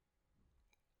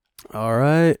All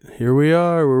right, here we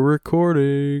are. We're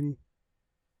recording.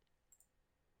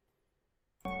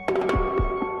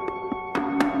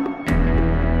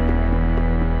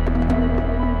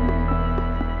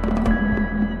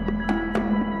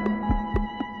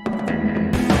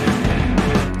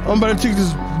 I'm about to take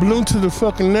this balloon to the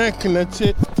fucking neck and that's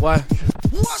it. Why?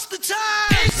 What's the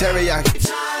time?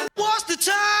 Teriyaki. What's the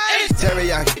time?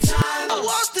 Teriyaki.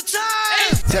 What's the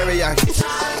time? Teriyaki.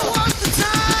 What's the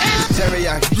time?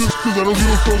 Teriyaki. Just because I don't give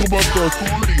a fuck about the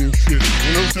authority and shit. You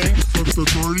know what I'm saying? Fuck the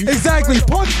authority. Exactly.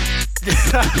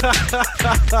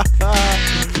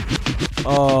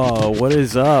 Oh, what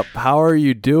is up? How are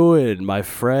you doing, my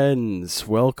friends?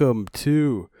 Welcome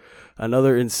to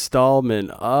another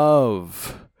installment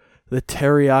of the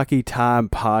Teriyaki Time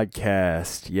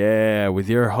podcast. Yeah, with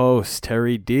your host,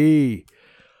 Terry D.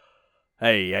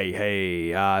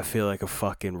 Hey. I feel like a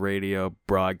fucking radio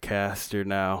broadcaster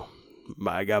now.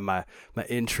 I got my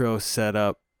intro set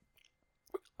up.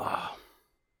 Oh,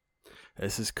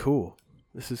 this is cool.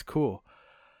 All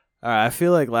right, I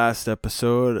feel like last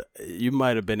episode, you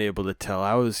might have been able to tell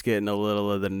I was getting a little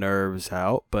of the nerves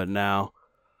out, but now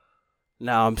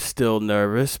I'm still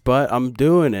nervous, but I'm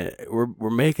doing it. We're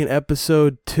making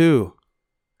episode 2.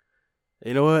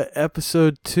 You know what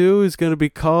episode 2 is going to be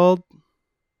called?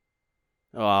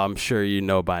 Oh, I'm sure you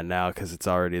know by now because it's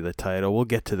already the title. We'll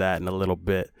get to that in a little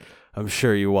bit. I'm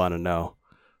sure you want to know.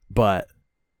 But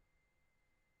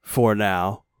for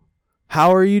now,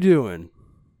 how are you doing?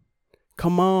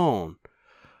 Come on.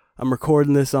 I'm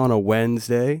recording this on a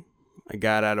Wednesday. I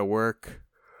got out of work.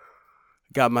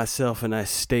 Got myself a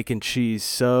nice steak and cheese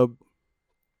sub.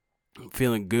 I'm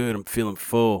feeling good. I'm feeling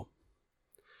full.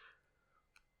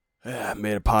 I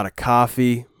made a pot of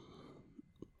coffee.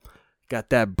 Got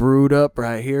that brewed up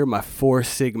right here. My 4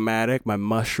 Sigmatic, my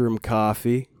mushroom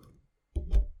coffee.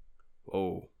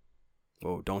 Whoa,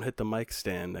 don't hit the mic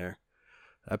stand there.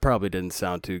 That probably didn't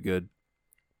sound too good.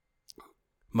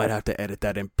 Might have to edit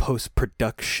that in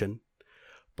post-production.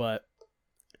 But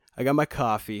I got my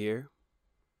coffee here.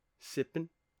 Sipping.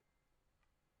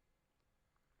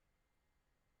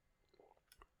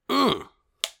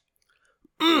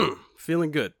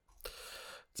 Feeling good.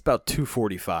 It's about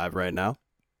 2:45 right now.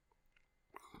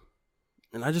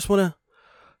 And I just want to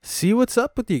see what's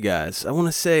up with you guys. I want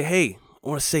to say, hey. I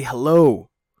want to say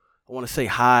hello. I want to say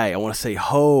hi. I want to say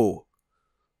ho.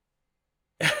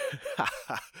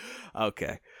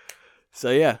 Okay. So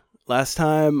yeah, last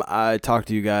time I talked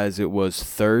to you guys, it was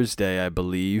Thursday, I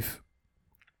believe.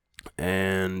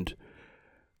 And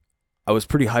I was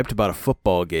pretty hyped about a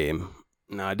football game.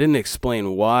 Now, I didn't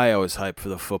explain why I was hyped for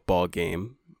the football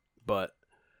game, but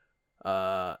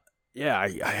yeah,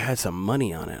 I had some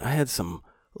money on it. I had some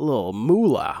little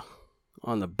moolah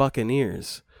on the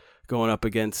Buccaneers going up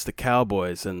against the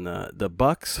Cowboys, and the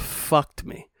Bucks fucked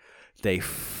me. They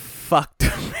fucked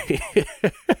me.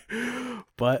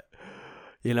 But,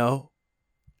 you know,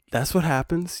 that's what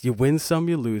happens. You win some,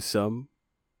 you lose some.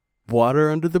 Water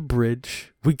under the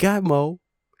bridge. We got Mo.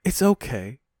 It's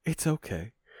okay.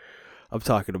 I'm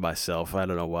talking to myself. I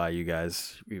don't know why you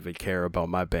guys even care about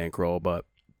my bankroll, but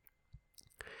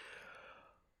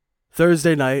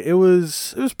Thursday night, it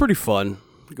was pretty fun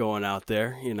going out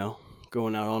there, you know,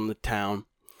 going out on the town.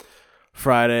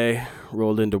 Friday,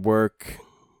 rolled into work.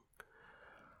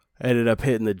 Ended up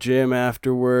hitting the gym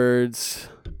afterwards,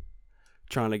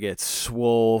 trying to get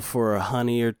swole for a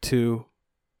honey or two.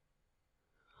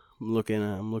 I'm looking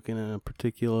at a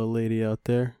particular lady out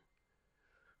there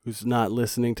who's not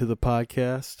listening to the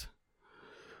podcast.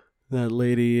 That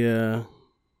lady, I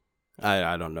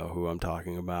don't know who I'm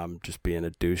talking about. I'm just being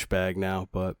a douchebag now,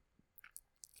 but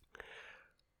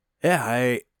yeah,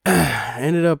 I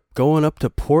ended up going up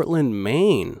to Portland,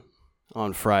 Maine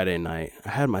on Friday night. I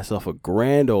had myself a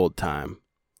grand old time.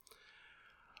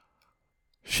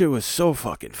 Shit was so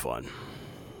fucking fun.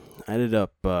 I ended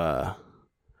up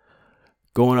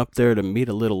going up there to meet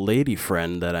a little lady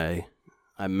friend that I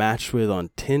matched with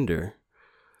on Tinder.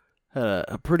 Had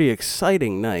a pretty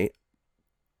exciting night.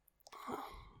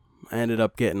 I ended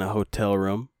up getting a hotel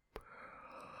room.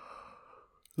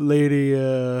 Lady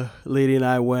and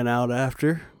I went out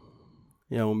after,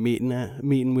 you know,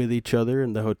 meeting with each other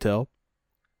in the hotel.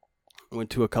 Went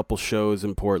to a couple shows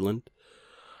in Portland.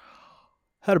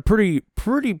 Had a pretty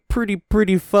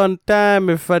fun time,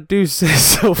 if I do say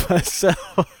so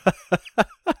myself.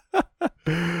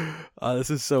 This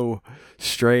is so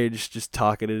strange, just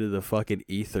talking into the fucking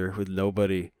ether with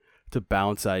nobody to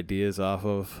bounce ideas off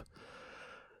of.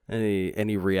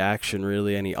 Any reaction,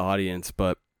 really, any audience,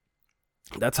 but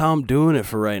that's how I'm doing it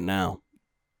for right now.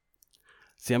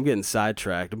 See, I'm getting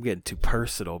sidetracked. I'm getting too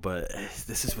personal, but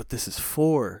this is what this is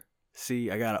for.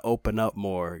 See, I got to open up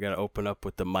more. I got to open up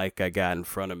with the mic I got in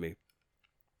front of me.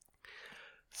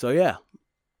 So, yeah.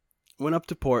 Went up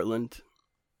to Portland.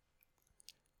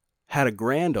 Had a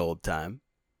grand old time.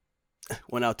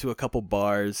 Went out to a couple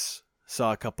bars.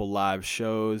 Saw a couple live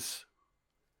shows.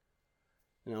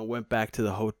 Went back to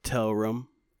the hotel room.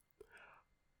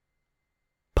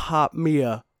 Popped me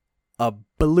a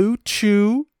blue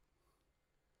chew.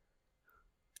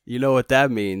 You know what that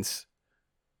means.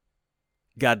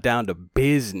 Got down to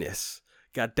business.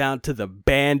 Got down to the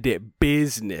Bandit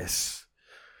business.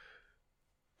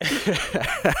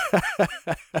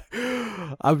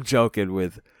 I'm joking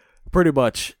with pretty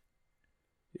much,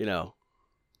 the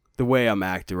way I'm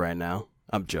acting right now.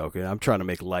 I'm joking. I'm trying to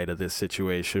make light of this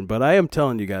situation, but I am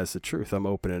telling you guys the truth. I'm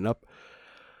opening up.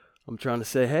 I'm trying to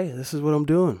say, hey, this is what I'm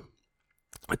doing.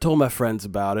 I told my friends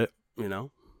about it,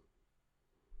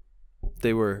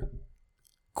 They were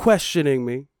questioning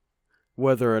me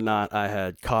whether or not I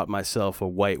had caught myself a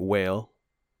white whale,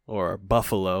 or a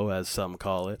buffalo, as some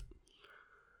call it.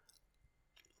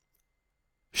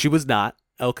 She was not,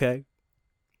 okay?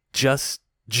 Just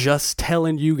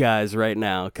telling you guys right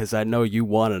now, because I know you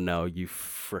want to know, you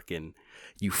frickin'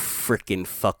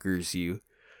 fuckers,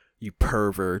 you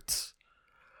perverts.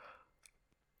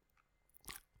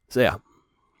 So yeah,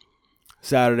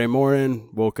 Saturday morning,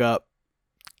 woke up,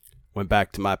 went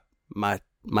back to my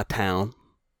town.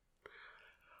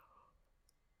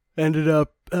 Ended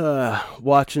up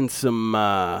watching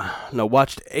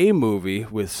watched a movie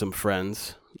with some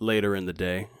friends later in the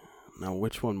day. Now,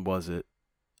 which one was it?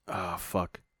 Oh,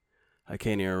 fuck. I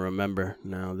can't even remember.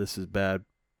 Now, this is bad.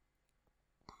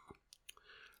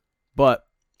 But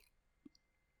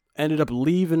ended up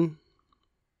leaving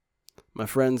my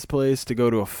friend's place to go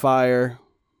to a fire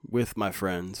with my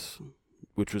friends,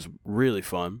 which was really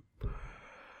fun.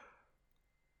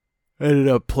 Ended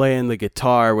up playing the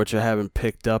guitar, which I haven't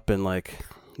picked up in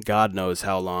God knows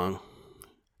how long.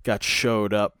 Got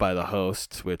showed up by the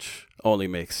host, which only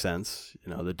makes sense.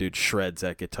 The dude shreds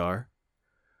that guitar.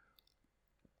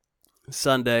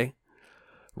 Sunday,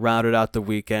 rounded out the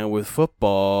weekend with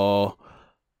football.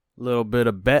 Little bit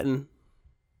of betting.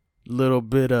 Little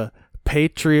bit of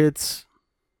Patriots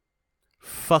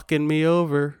fucking me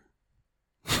over.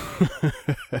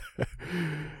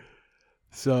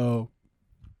 So,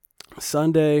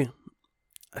 Sunday,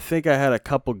 I think I had a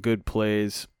couple good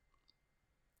plays.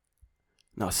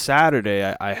 Now, Saturday,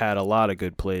 I had a lot of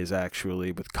good plays,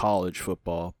 actually, with college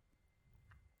football.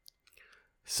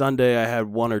 Sunday, I had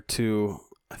one or two.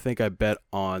 I think I bet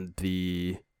on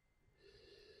it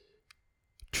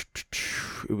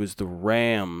was the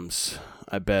Rams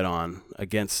I bet on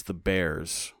against the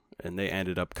Bears, and they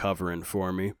ended up covering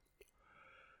for me.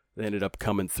 They ended up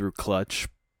coming through clutch.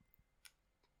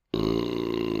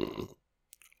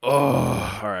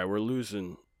 Oh, all right, we're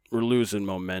losing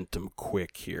momentum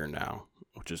quick here now,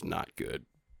 which is not good.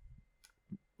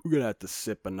 We're gonna have to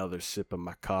sip another sip of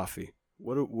my coffee.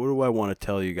 What do I want to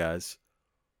tell you guys?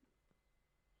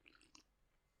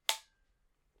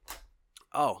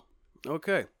 Oh,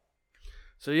 okay.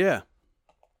 So yeah,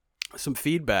 some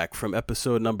feedback from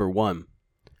episode number 1.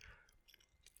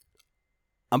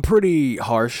 I'm pretty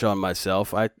harsh on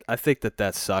myself. I think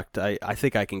that sucked. I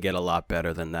think I can get a lot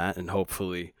better than that, and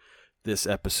hopefully this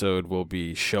episode will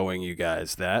be showing you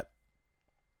guys that.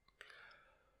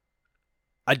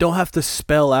 I don't have to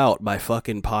spell out my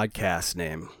fucking podcast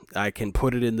name. I can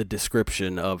put it in the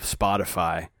description of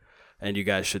Spotify, and you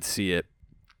guys should see it.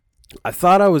 I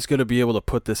thought I was going to be able to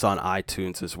put this on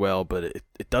iTunes as well, but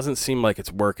it doesn't seem like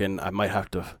it's working. I might have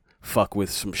to fuck with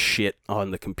some shit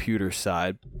on the computer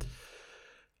side.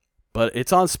 But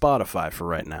it's on Spotify for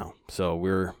right now. So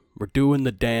we're doing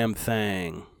the damn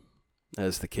thing,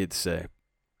 as the kids say.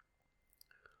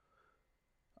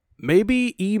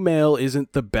 Maybe email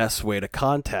isn't the best way to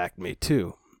contact me,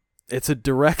 too. It's a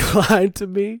direct line to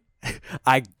me.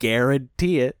 I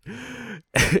guarantee it.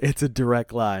 It's a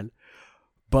direct line.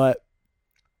 But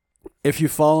if you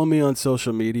follow me on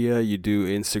social media, you do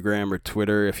Instagram or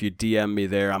Twitter, if you DM me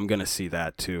there, I'm going to see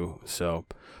that too. So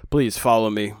please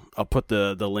follow me. I'll put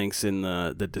the links in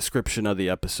the description of the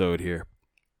episode here.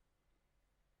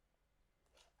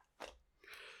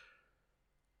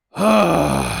 All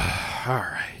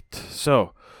right.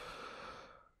 So,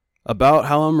 about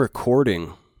how I'm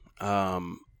recording.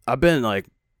 I've been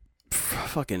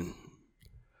fucking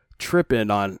tripping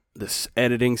on this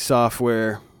editing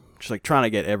software. Just trying to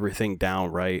get everything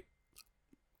down right.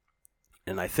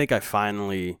 And I think I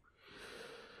finally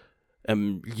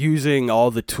am using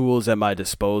all the tools at my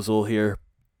disposal here.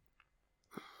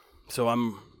 So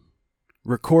I'm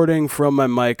recording from my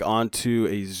mic onto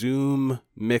a Zoom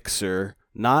mixer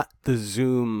not the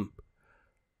Zoom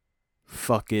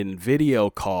fucking video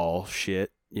call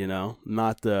shit, you know,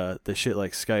 not the shit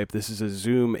like Skype. This is a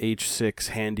Zoom H6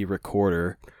 handy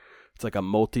recorder. It's like a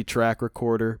multi-track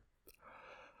recorder.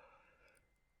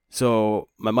 So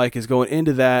my mic is going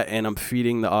into that, and I'm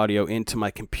feeding the audio into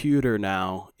my computer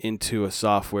now, into a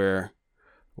software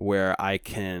where I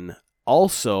can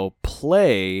also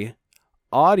play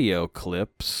audio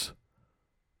clips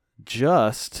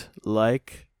just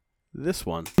like this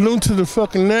one. Balloon to the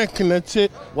fucking neck and that's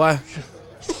it. Why?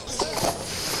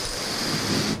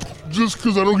 Just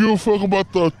because I don't give a fuck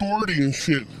about the authority and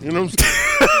shit. You know what I'm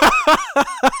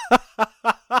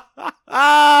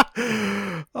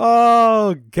saying?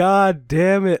 Oh, god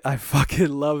damn it. I fucking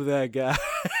love that guy.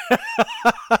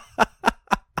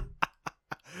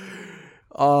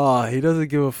 Oh, he doesn't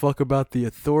give a fuck about the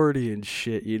authority and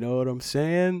shit. You know what I'm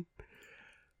saying?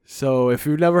 So if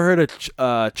you've never heard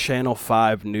of Channel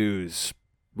 5 News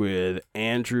with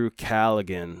Andrew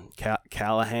Callahan,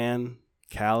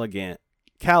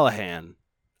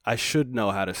 I should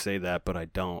know how to say that, but I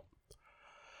don't.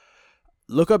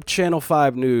 Look up Channel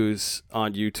 5 News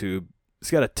on YouTube.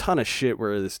 It's got a ton of shit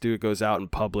where this dude goes out in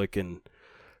public and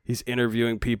he's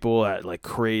interviewing people at like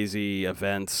crazy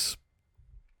events.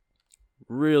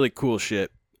 Really cool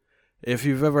shit. If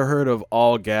you've ever heard of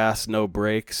All Gas, No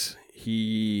Brakes,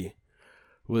 he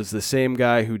was the same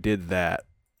guy who did that.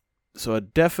 So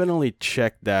definitely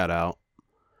check that out.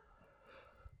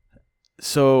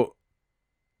 So,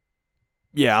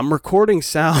 yeah, I'm recording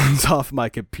sounds off my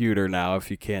computer now, if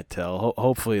you can't tell.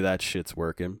 Hopefully that shit's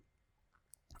working.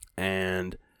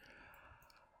 And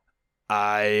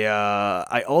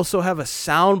I also have a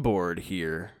soundboard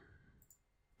here,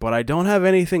 but I don't have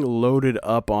anything loaded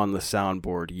up on the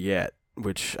soundboard yet,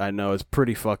 which I know is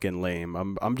pretty fucking lame.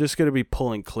 I'm just going to be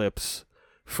pulling clips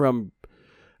from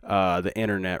the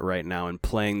internet right now and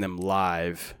playing them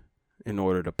live in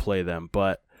order to play them.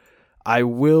 But I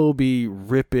will be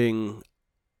ripping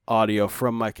audio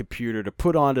from my computer to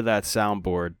put onto that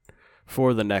soundboard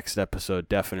for the next episode,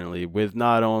 definitely, with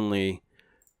not only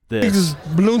this.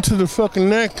 Just balloon to the fucking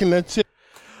neck and that's it.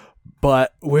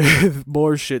 But with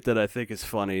more shit that I think is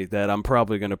funny that I'm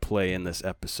probably going to play in this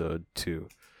episode too.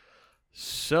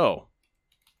 So,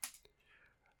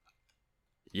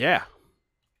 yeah.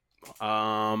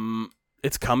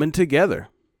 It's coming together.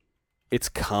 It's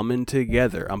coming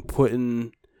together. I'm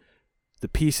putting the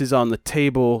pieces on the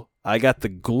table. I got the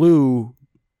glue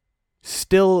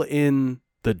still in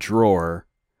the drawer,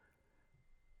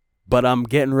 but I'm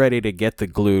getting ready to get the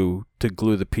glue to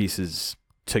glue the pieces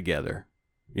together.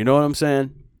 You know what I'm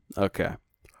saying? Okay.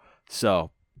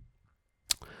 So,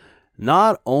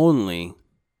 not only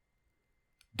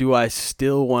do I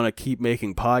still want to keep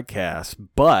making podcasts,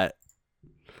 but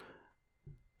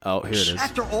oh, here it is.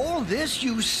 After all this,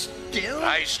 you still...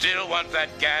 I still want that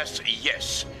gas,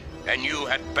 yes. And you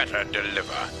had better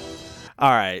deliver. All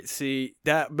right, see,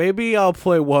 that maybe I'll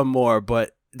play one more,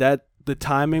 but that the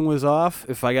timing was off.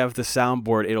 If I have the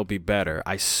soundboard, it'll be better.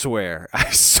 I swear. I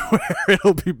swear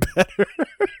it'll be better.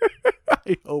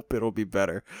 I hope it'll be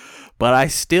better. But I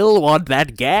still want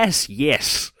that gas,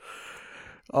 yes.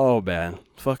 Oh, man.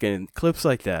 Fucking clips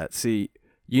like that. See,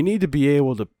 you need to be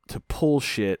able to pull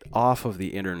shit off of the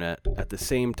internet at the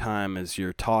same time as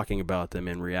you're talking about them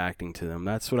and reacting to them.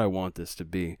 That's what I want this to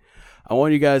be. I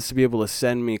want you guys to be able to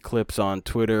send me clips on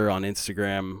Twitter, on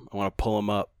Instagram. I want to pull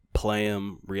them up, play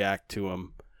them, react to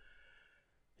them.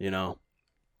 You know,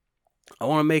 I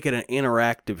want to make it an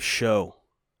interactive show.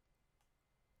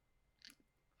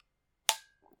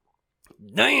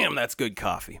 Damn, that's good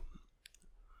coffee.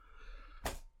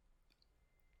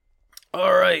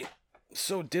 All right.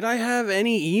 So, did I have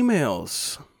any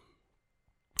emails?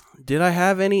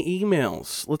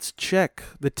 Let's check.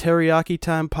 The Teriyaki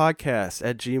Time Podcast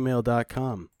at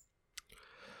gmail.com.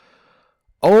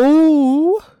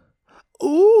 Oh!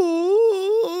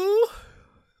 Ooh!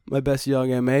 My best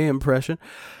Young M.A. impression.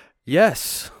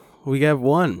 Yes, we have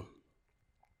one.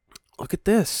 Look at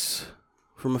this.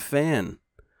 From a fan.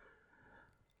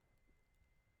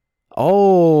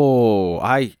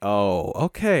 Okay,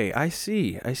 I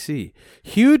see.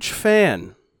 Huge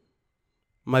fan.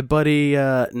 My buddy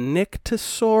Nick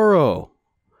Tesoro.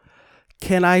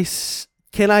 Can I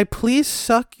please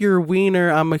suck your wiener?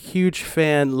 I'm a huge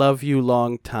fan. Love you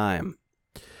long time.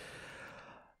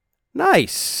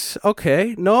 Nice.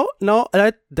 Okay. No.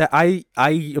 I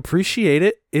appreciate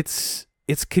it. It's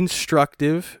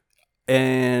constructive,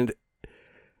 and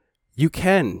you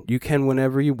can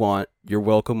whenever you want. You're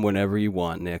welcome whenever you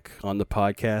want, Nick, on the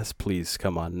podcast. Please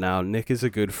come on. Now, Nick is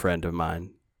a good friend of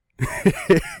mine.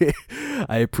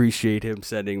 I appreciate him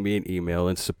sending me an email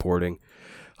and supporting.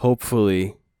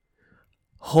 Hopefully,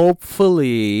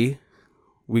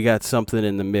 we got something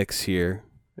in the mix here,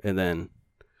 and then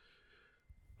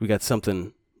we got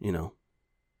something,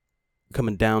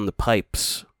 coming down the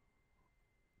pipes.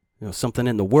 Something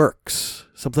in the works,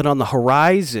 something on the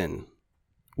horizon,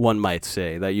 one might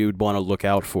say, that you'd want to look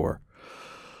out for.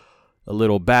 A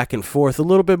little back and forth, a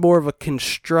little bit more of a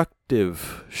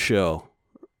constructive show.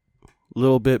 A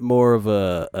little bit more of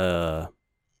a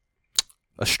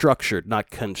structured, not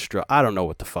construct. I don't know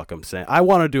what the fuck I'm saying. I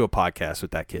want to do a podcast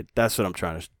with that kid. That's what I'm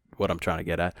trying to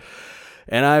get at.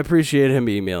 And I appreciate him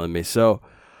emailing me. So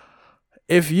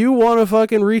if you want to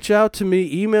fucking reach out to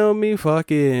me, email me,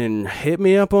 fucking hit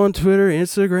me up on Twitter,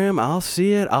 Instagram. I'll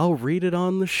see it. I'll read it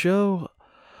on the show.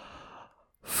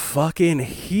 Fucking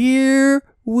here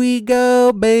we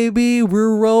go, baby.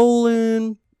 We're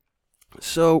rolling.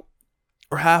 So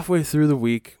we're halfway through the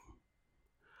week.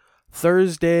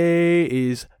 Thursday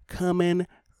is coming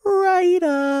right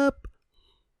up.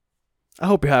 I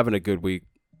hope you're having a good week.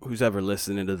 Who's ever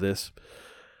listening to this?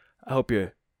 I hope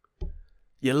you're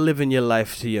living your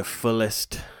life to your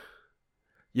fullest.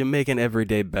 You're making every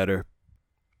day better.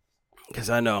 Because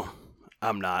I know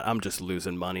I'm not. I'm just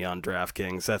losing money on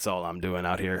DraftKings. That's all I'm doing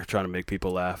out here, trying to make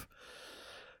people laugh.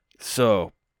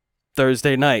 So,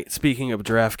 Thursday night, speaking of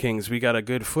DraftKings, we got a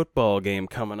good football game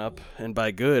coming up. And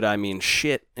by good, I mean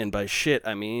shit. And by shit,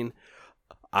 I mean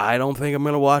I don't think I'm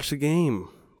going to watch the game.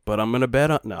 But I'm going to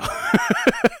bet on... No.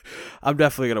 I'm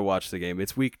definitely going to watch the game.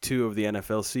 It's week 2 of the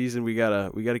NFL season. We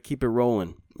gotta keep it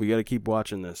rolling. We got to keep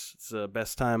watching this. It's the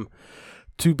best time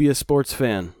to be a sports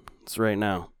fan. It's right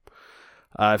now.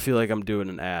 I feel like I'm doing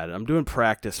an ad. I'm doing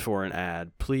practice for an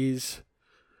ad. Please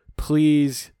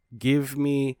give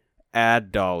me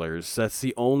ad dollars. That's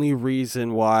the only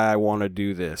reason why I want to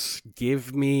do this.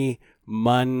 Give me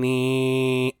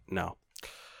money. No.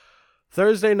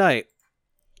 Thursday night.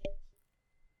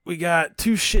 We got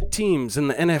 2 shit teams in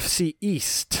the NFC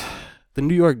East. The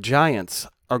New York Giants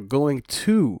are going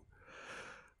to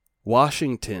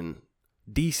Washington,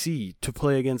 D.C. to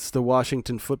play against the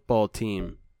Washington football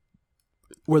team,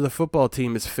 where the football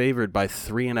team is favored by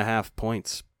 3.5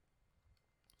 points.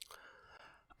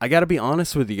 I got to be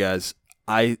honest with you guys.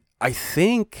 I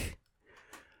think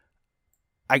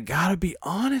I got to be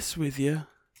honest with you.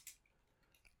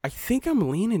 I think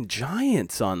I'm leaning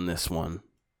Giants on this one.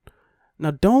 Now,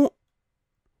 don't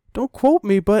quote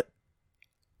me, but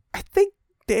I think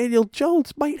Daniel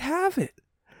Jones might have it.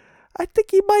 I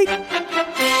think he might.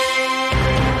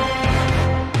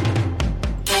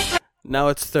 Now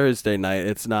it's Thursday night.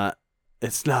 It's not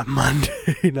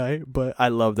Monday night, but I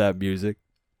love that music.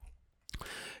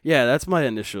 Yeah, that's my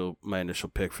initial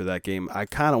pick for that game. I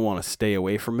kind of want to stay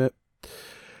away from it.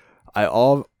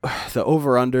 The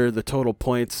over under the total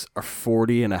points are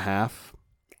 40.5.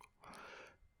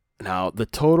 Now, the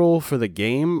total for the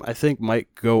game, I think,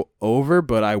 might go over,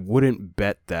 but I wouldn't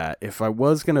bet that. If I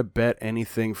was going to bet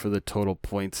anything for the total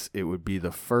points, it would be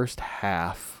the first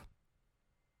half.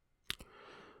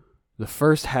 The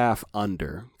first half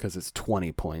under, because it's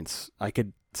 20 points. I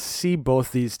could see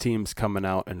both these teams coming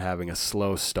out and having a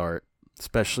slow start,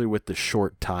 especially with the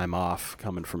short time off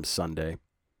coming from Sunday.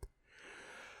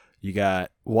 You got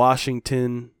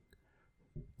Washington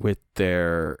with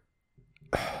their,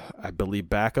 I believe,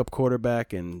 backup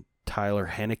quarterback and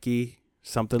Tyler Heineke,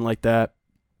 something like that.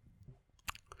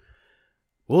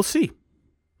 We'll see.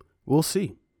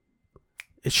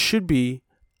 It should be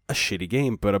a shitty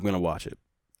game, but I'm going to watch it.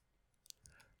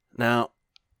 Now,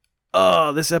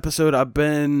 this episode I've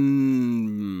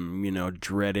been,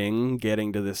 dreading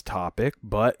getting to this topic,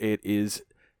 but it is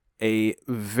a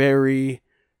very,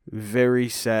 very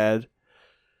sad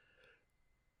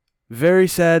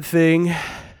thing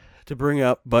to bring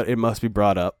up, but it must be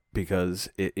brought up because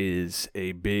it is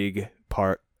a big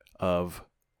part of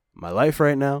my life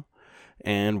right now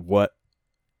and what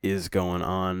is going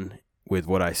on with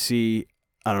what I see.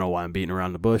 I don't know why I'm beating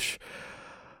around the bush.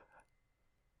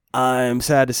 I'm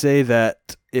sad to say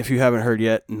that, if you haven't heard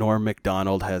yet, Norm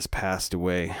Macdonald has passed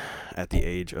away at the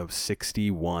age of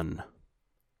 61.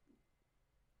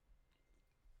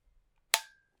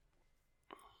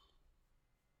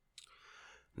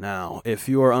 Now, if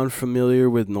you are unfamiliar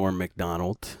with Norm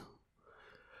Macdonald,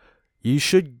 you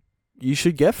should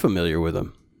get familiar with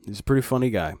him. He's a pretty funny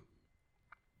guy.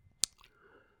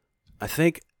 I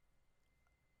think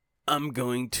I'm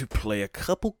going to play a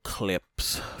couple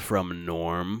clips from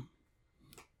Norm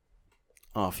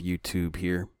off YouTube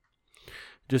here.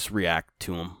 Just react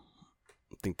to him.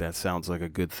 I think that sounds like a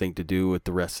good thing to do with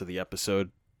the rest of the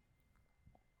episode.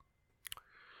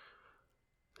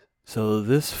 So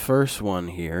this first one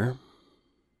here,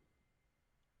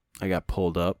 I got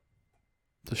pulled up.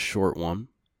 It's a short one.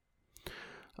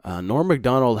 Norm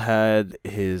Macdonald had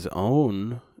his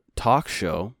own talk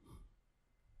show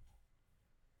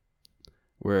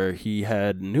where he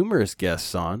had numerous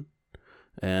guests on,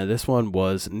 and this one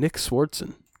was Nick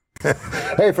Swartzen.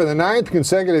 Hey, for the 9th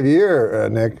consecutive year,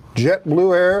 Nick,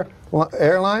 JetBlue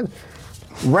Airlines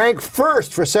ranked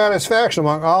first for satisfaction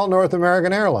among all North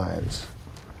American airlines.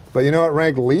 But you know what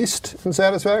ranked least in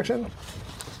satisfaction?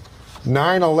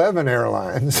 9/11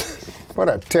 Airlines. What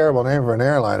a terrible name for an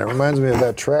airline. It reminds me of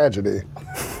that tragedy.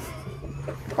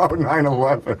 Oh,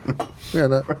 9/11.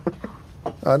 Yeah,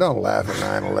 don't laugh at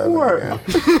 9/11 again.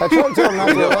 I told him not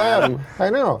to laugh. I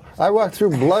know. I walked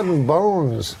through blood and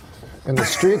bones in the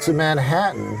streets of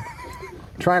Manhattan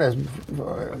trying to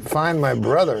find my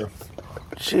brother.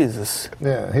 Jesus.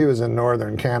 Yeah, he was in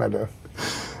northern Canada.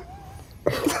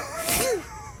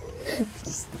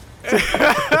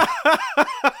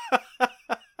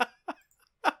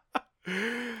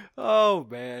 Oh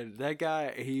man, that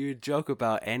guy, he would joke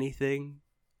about anything.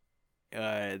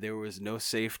 There was no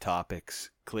safe topics,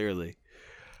 clearly.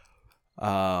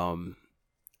 Yeah,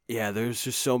 there's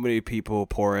just so many people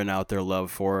pouring out their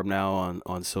love for him now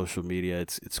on social media.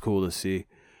 It's cool to see.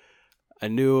 I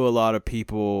knew a lot of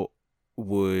people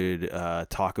would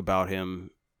talk about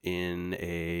him in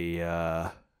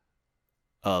a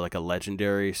like a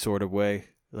legendary sort of way.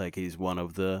 Like he's one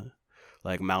of the,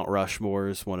 like Mount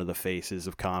Rushmore's one of the faces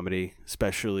of comedy,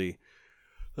 especially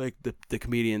like the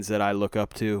comedians that I look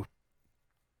up to.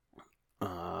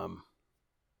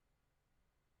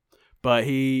 But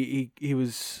he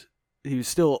was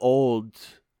still old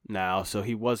now, so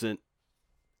he wasn't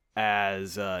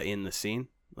as in the scene.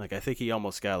 Like I think he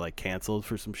almost got like canceled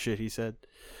for some shit he said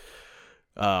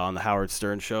on the Howard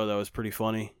Stern show. That was pretty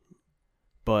funny.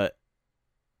 But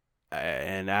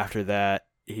and after that,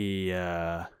 he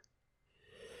I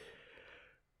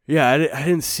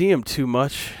didn't see him too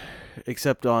much,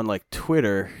 except on like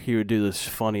Twitter. He would do this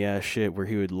funny ass shit where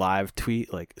he would live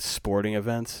tweet like sporting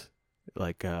events,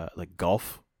 like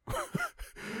golf.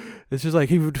 It's just like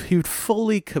he would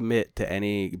fully commit to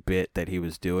any bit that he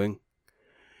was doing,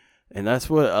 and that's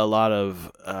what a lot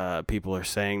of people are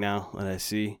saying now. And I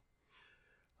see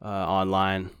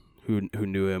online who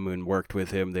knew him and worked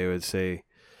with him, they would say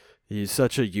he's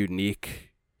such a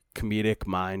unique comedic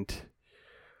mind.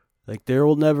 Like there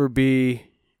will never be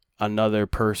another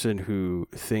person who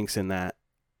thinks in that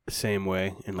same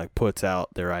way and like puts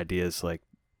out their ideas like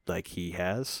he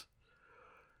has.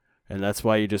 And that's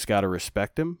why you just got to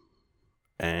respect him.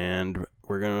 And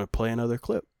we're going to play another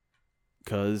clip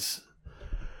because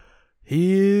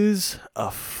he is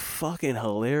a fucking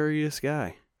hilarious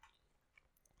guy.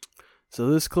 So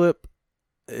this clip,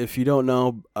 if you don't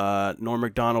know, Norm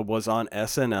Macdonald was on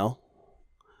SNL.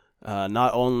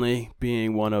 Not only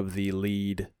being one of the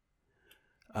lead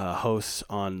hosts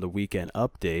on the Weekend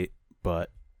Update, but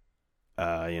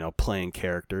playing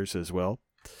characters as well.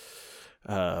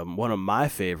 One of my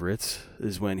favorites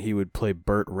is when he would play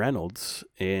Burt Reynolds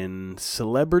in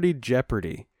Celebrity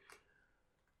Jeopardy,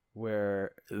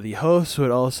 where the host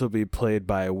would also be played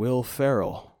by Will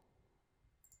Ferrell.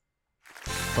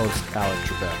 Host Alec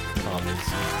Trebek,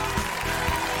 obviously.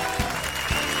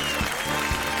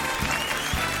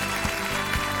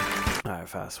 All right,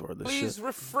 fast forward this shit. Please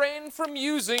refrain from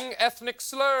using ethnic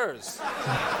slurs.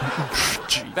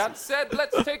 That said,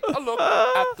 let's take a look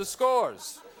at the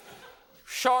scores.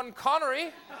 Sean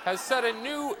Connery has set a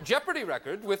new Jeopardy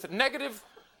record with negative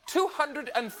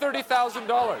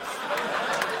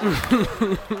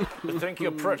 $230,000. You think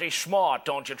you're pretty smart,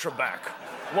 don't you, Trebek?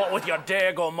 What with your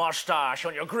dago mustache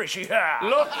and your greasy hair?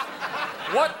 Look,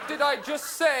 what did I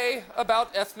just say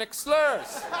about ethnic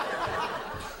slurs?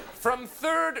 From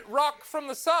third Rock from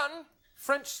the Sun,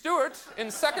 French Stewart in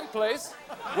second place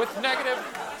with negative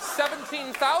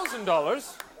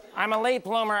 $17,000. I'm a late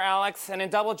bloomer, Alex, and in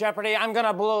Double Jeopardy, I'm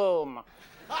gonna bloom.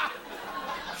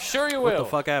 Sure you will. What the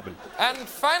fuck happened? And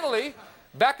finally,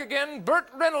 back again, Burt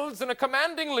Reynolds in a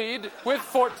commanding lead with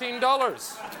 $14.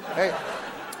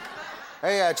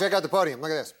 Hey, check out the podium.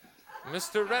 Look at this.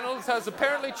 Mr. Reynolds has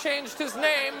apparently changed his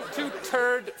name to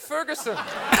Turd Ferguson.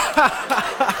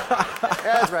 Yeah,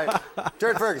 that's right.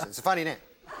 Turd Ferguson. It's a funny name.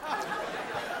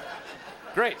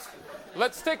 Great.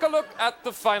 Let's take a look at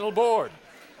the final board.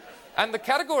 And the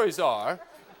categories are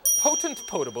potent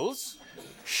potables,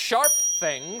 sharp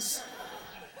things,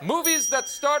 movies that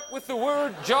start with the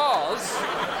word Jaws,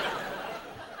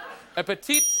 a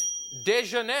petit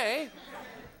déjeuner.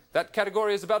 That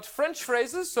category is about French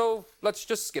phrases, so let's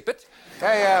just skip it.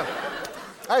 Hey,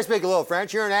 I speak a little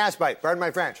French. You're an ass bite. Pardon my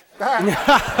French.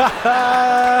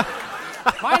 My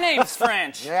name's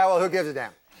French. Yeah, well, who gives a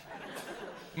damn?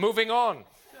 Moving on.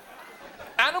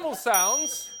 Animal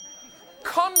sounds,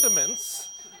 condiments,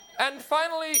 and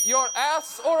finally, your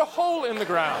ass or a hole in the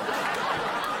ground.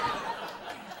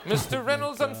 Mr.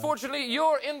 Reynolds, unfortunately,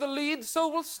 you're in the lead, so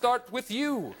we'll start with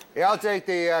you. Yeah, I'll take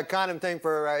the condom thing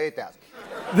for 8,000.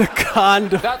 The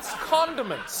condom. That's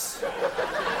condiments. For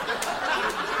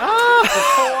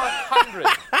 400.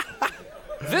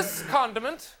 This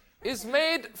condiment is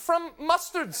made from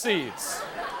mustard seeds.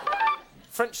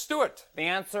 French Stewart. The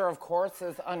answer, of course,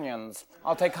 is onions.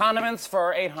 I'll take condiments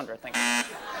for 800. Thank you.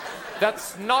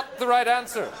 That's not the right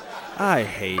answer. I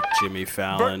hate Jimmy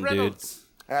Fallon, Burt dude. Reynolds.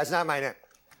 That's not my name.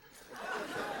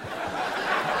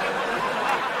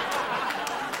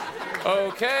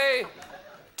 Okay.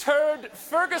 Turd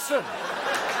Ferguson.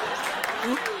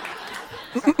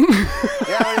 Yeah,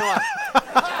 what do you want?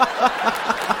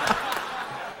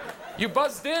 You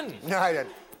buzzed in. No, I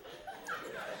didn't.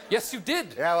 Yes, you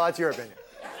did. Yeah, well, that's your opinion.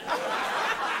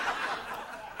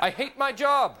 I hate my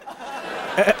job.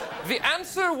 The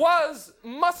answer was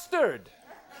mustard.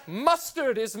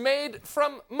 Mustard is made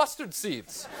from mustard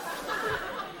seeds.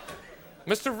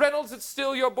 Mr. Reynolds, it's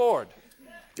still your board.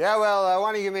 Yeah, well,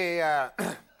 why don't you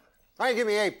give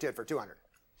me 8 tit for 200?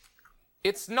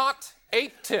 It's not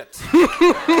 8-tit.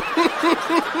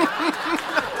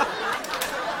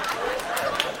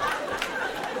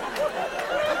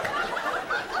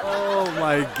 Oh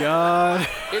my God.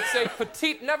 It's a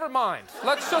petite, never mind.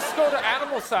 Let's just go to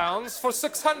animal sounds for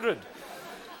 600.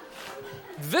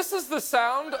 This is the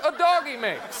sound a doggy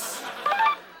makes.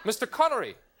 Mr.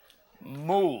 Connery.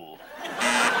 Moo.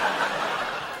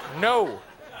 No.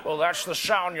 Well, that's the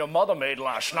sound your mother made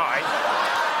last night.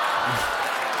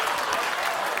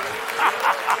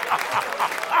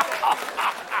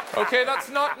 Okay, that's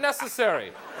not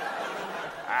necessary.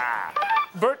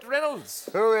 Burt Reynolds.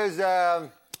 Who is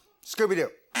Scooby-Doo?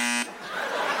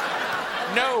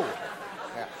 No.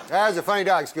 Yeah. That was a funny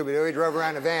dog, Scooby-Doo. He drove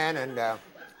around a van and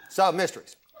solved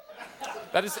mysteries.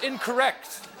 That is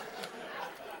incorrect.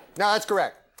 No, that's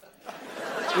correct.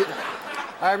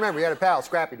 I remember you had a pal,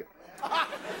 Scrappy-Doo.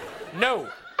 No.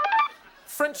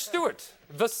 French Stewart.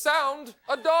 The sound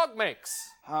a dog makes.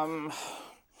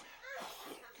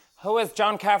 Who is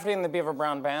John Cafferty in the Beaver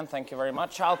Brown Band? Thank you very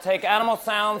much. I'll take animal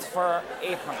sounds for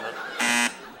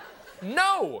 800.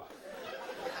 No.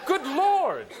 Good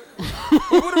Lord.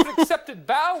 We would have accepted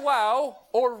Bow Wow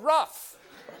or Ruff.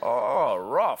 Oh,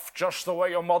 rough. Just the way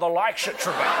your mother likes it,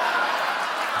 Trebek.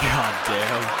 God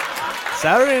damn.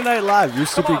 Saturday Night Live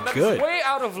used to Come be on, that's good. way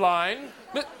out of line.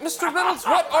 Mr. Reynolds,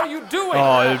 what are you doing?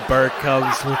 Oh, and Burt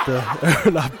comes with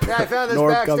the. Not Burt, Yeah, I found this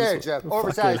Norm backstage. comes with the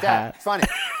Oversized fucking hat. It's funny.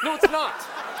 No, it's not.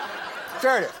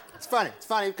 Sure it is. It's funny. It's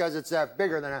funny because it's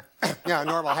bigger than a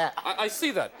normal hat. I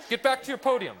see that. Get back to your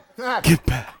podium. Get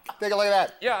back. Take a look at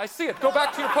that. Yeah, I see it. Go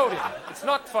back to your podium. It's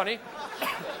not funny.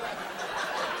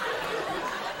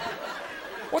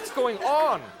 What's going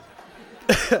on?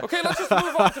 Okay, let's just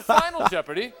move on to Final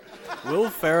Jeopardy. Will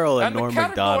Ferrell and the Norm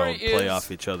category Macdonald play is-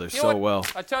 off each other You know so what? well.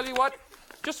 I tell you what,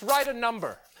 just write a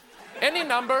number. Any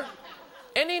number,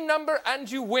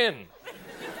 and you win.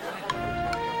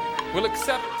 We'll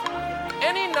accept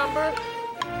any number.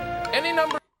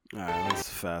 All right, let's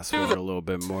fast forward a little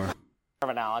bit more.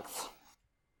 Alex.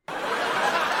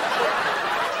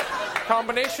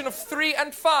 Combination of 3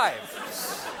 and 5.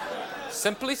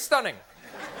 Simply stunning.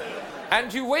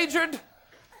 And you wagered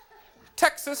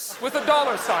Texas with a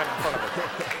dollar sign in front of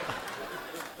it.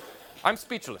 I'm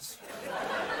speechless.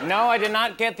 No, I did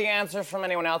not get the answers from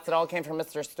anyone else. It all came from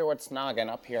Mr. Stewart's noggin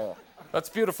up here. That's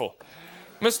beautiful.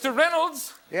 Mr.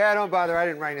 Reynolds. Yeah, don't bother. I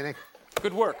didn't write anything.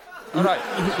 Good work. All right.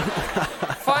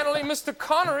 Finally, Mr.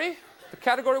 Connery. The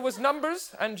category was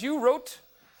numbers, and you wrote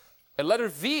a letter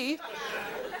V.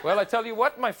 Well, I tell you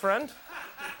what, my friend.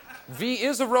 V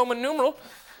is a Roman numeral,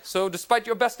 so despite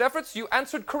your best efforts, you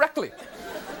answered correctly.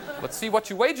 Let's see what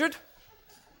you wagered.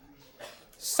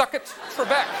 Suck it,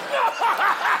 Trebek.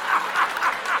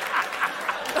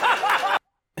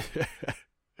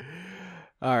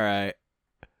 All right.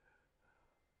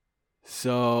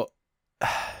 So,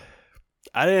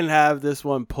 I didn't have this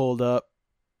one pulled up.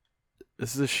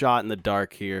 This is a shot in the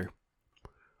dark here.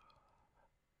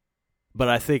 But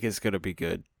I think it's going to be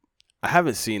good. I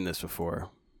haven't seen this before.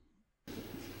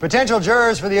 Potential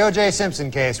jurors for the O.J. Simpson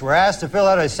case were asked to fill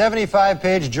out a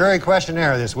 75-page jury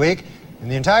questionnaire this week. In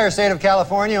the entire state of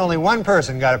California, only one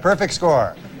person got a perfect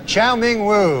score. Chow Ming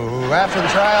Wu, who after the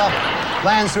trial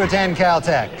plans to attend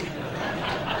Caltech.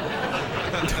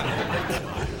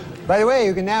 By the way,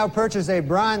 you can now purchase a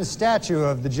bronze statue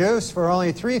of the Juice for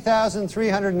only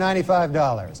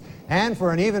 $3,395. And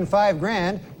for an even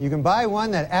 $5,000, you can buy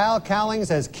one that Al Cowlings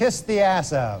has kissed the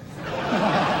ass of.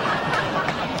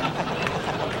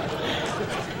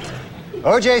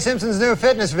 O.J. Simpson's new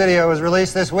fitness video was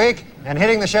released this week, and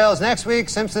hitting the shelves next week,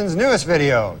 Simpson's newest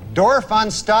video, Dorf on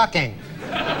Stocking.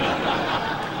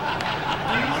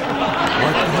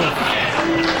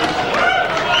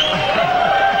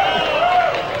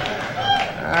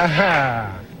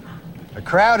 The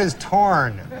crowd is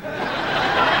torn.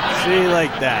 See,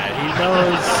 like that.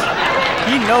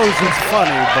 He knows it's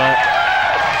funny, but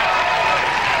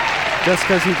just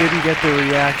because he didn't get the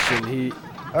reaction, he...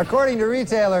 According to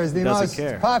retailers, the most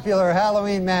care. popular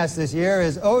Halloween mask this year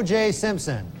is O.J.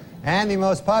 Simpson. And the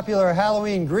most popular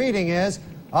Halloween greeting is,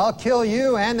 I'll kill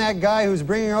you and that guy who's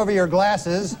bringing over your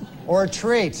glasses, or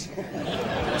treat.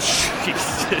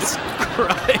 Jesus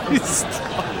Christ.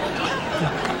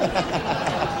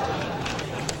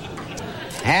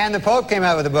 And the Pope came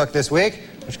out with a book this week,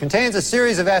 which contains a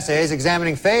series of essays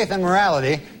examining faith and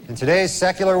morality in today's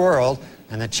secular world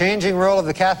and the changing role of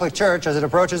the Catholic Church as it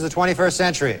approaches the 21st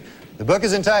century. The book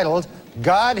is entitled,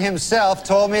 God Himself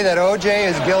Told Me That O.J.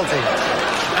 is Guilty.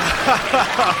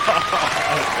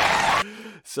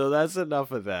 So that's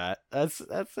enough of that. That's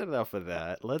enough of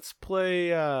that. Let's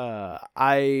play.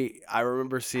 I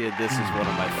remember seeing this as one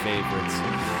of my favorites.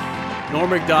 Norm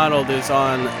Macdonald is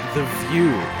on The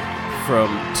View from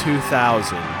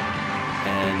 2000,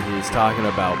 and he's talking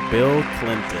about Bill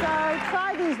Clinton. So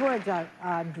try these words out.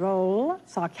 Droll,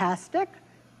 sarcastic,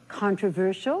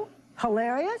 controversial,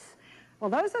 hilarious. Well,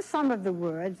 those are some of the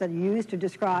words that are used to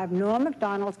describe Norm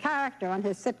Macdonald's character on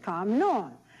his sitcom,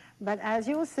 Norm. But as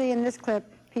you will see in this clip,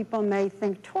 people may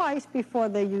think twice before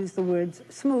they use the words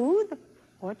smooth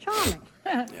or charming.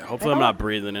 Yeah, hopefully I'm not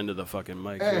breathing into the fucking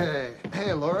mic. Hey,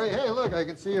 Lori. Hey, look, I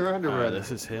can see your underwear.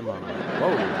 This is him on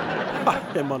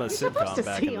him on a sitcom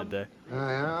back in the day.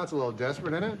 Yeah, that's a little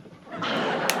desperate, isn't it?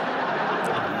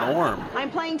 Norm.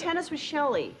 I'm playing tennis with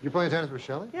Shelley. You're playing tennis with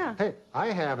Shelley? Yeah. Hey, I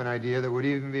have an idea that would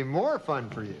even be more fun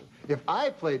for you. If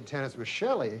I played tennis with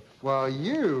Shelley, while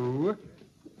you,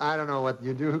 I don't know what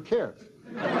you do, who cares?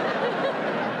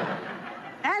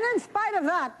 And in spite of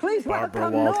that, please Barbara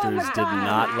welcome Norm Walters did Macdonald.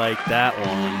 not like that one.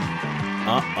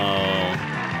 Uh-oh.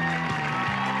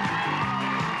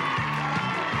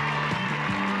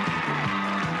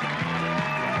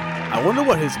 I wonder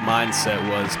what his mindset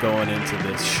was going into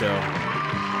this show.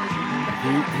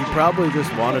 He probably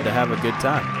just wanted to have a good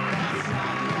time.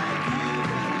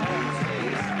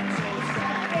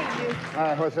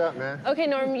 What's up, man? Okay,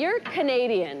 Norm, you're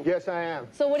Canadian. Yes, I am.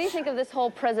 So what do you think of this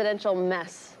whole presidential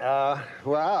mess? Well,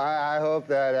 I hope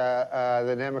that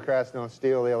the Democrats don't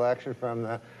steal the election from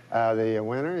the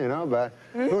winner, you know, but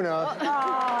who knows?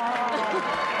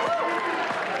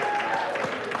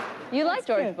 You like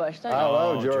George Bush, don't you? I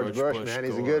love George George Bush, Bush, man.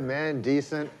 He's a cool. good man,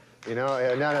 decent, you know,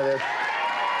 none of this.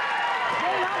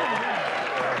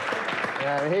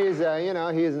 He's,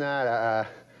 he's not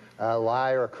a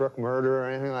liar, a crook, murderer, or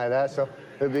anything like that. So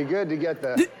it'd be good to get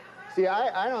the. See,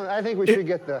 I think we should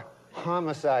get the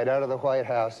homicide out of the White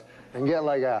House and get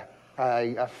like a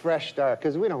fresh start,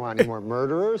 because we don't want any more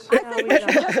murderers. I think we should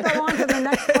just go on to the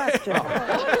next question.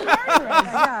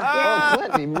 Oh,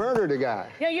 Clinton, he murdered a guy.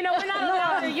 Yeah, you know, we're not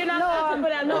allowed to, you're not allowed to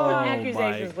put out no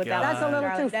accusations without. That's a little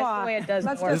too That's far. the way it does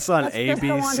work. It's on let's just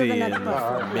go on to the ABC next in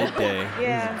question. midday.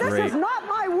 Yeah. This is great. This is not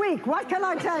my week. What can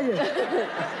I tell you?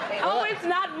 Oh, it's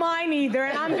not mine either,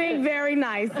 and I'm being very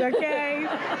nice, okay?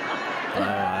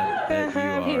 I bet you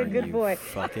are. You're a good you boy.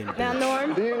 Fucking Now, bitch.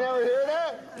 Norm. Do you never hear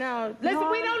that? No. Listen,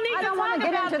 we don't need I to don't want talk to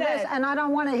get about into that. this, and I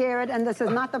don't want to hear it, and this is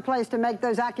not the place to make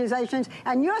those accusations,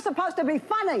 and you're supposed to be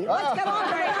funny. Let's get on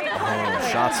to it. Oh,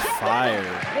 shots fired.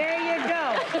 There you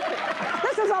go.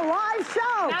 This is a live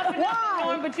show. Not for nothing,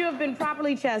 Norm, but you have been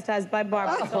properly chastised by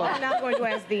Barbara, so I'm now going to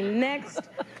ask the next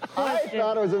I question.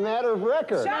 thought it was a matter of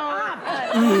record. Shut up.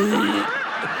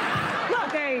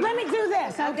 Okay. Let me do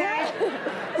this, okay?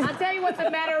 I'll tell you what's a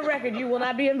matter of record. You will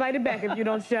not be invited back if you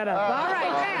don't shut up. All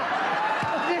right, now.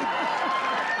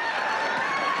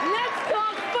 Let's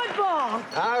talk football.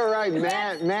 All right,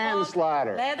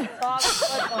 manslaughter. Let's talk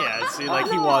football. Yeah, see, like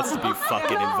he wants to be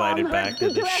fucking invited back to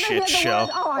Did you this ever hear shit the show.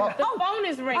 words? Oh, The phone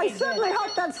is I ringing. certainly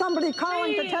hope that's somebody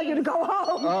calling to tell you to go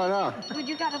home. Oh, no. Dude,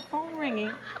 you got a phone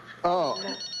ringing. Oh.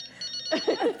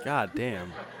 God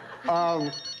damn.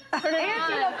 Answer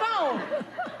the phone.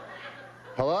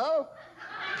 Hello?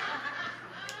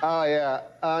 Oh, yeah.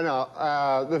 Oh, no.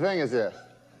 The thing is this.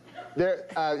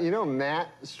 You know Matt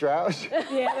Strauss?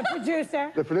 Yeah, the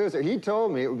producer. The producer, he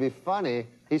told me it would be funny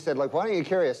He said, like, why don't you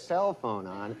carry a cell phone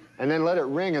on and then let it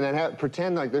ring and then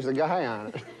pretend like there's a guy on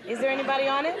it? Is there anybody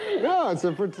on it? No, it's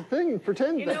a thing,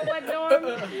 pretend You know what, Norm?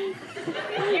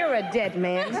 You're a dead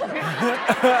man. Here,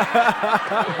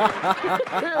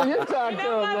 you talk to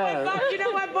him there. You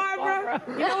know what, Barbara?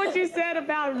 You know what you said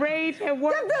about rage at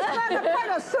work? Give this man a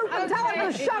plate of soup and tell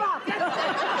him to shut up.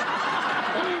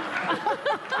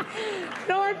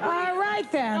 Norm, all right,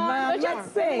 then.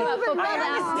 Let's see.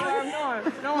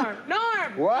 Norm.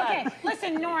 What? Okay,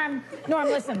 listen, Norm,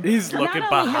 listen. He's Not looking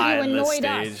only have you behind the annoyed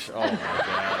stage. us, Oh, my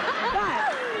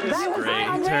God. But This is great.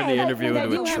 He turned the interview that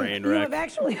into you a have- train You wreck. have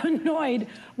actually annoyed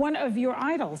one of your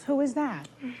idols. Who is that?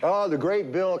 Oh, the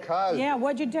great Bill Cosby. Yeah,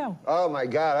 what'd you do? Oh, my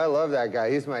God, I love that guy.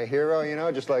 He's my hero, you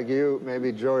know, just like you,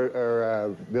 maybe George,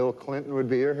 or Bill Clinton would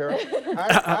be your hero.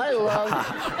 I love.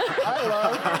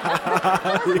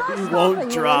 He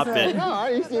won't drop it. No, I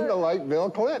used to like Bill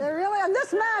Clinton. They really, and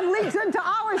this man leads into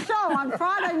our show on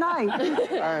Friday night.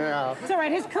 I know. It's all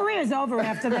right. His career's over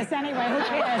after this anyway. Who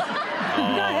cares? Go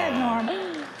ahead, Norm.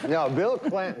 No, Bill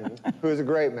Clinton, who's a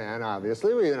great man,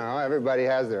 obviously. You know, everybody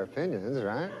has their opinions,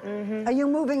 right? Mm-hmm. Are you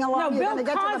moving along? No, You're Bill going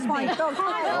to get to the point. Cosby. Bill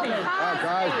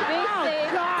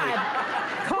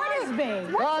Cosby.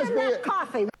 Cosby. What's in that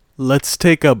coffee? Let's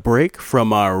take a break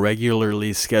from our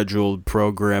regularly scheduled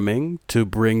programming to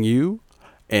bring you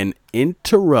an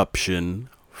interruption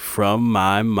from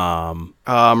my mom.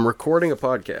 I'm recording a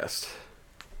podcast.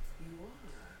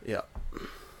 Yeah.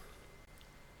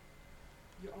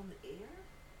 You're on the air?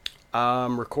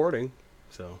 I'm recording,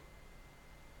 so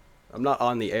I'm not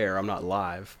on the air. I'm not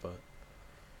live, but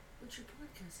What's your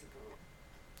podcast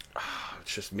about?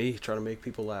 it's just me trying to make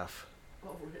people laugh.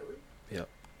 Oh, really? Yep.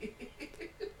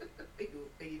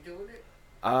 Are you doing it?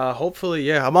 Hopefully,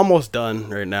 yeah. I'm almost done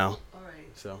right now. All right.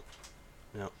 So,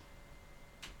 yeah.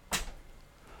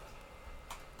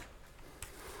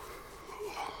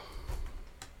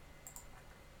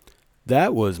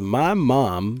 That was my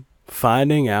mom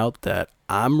finding out that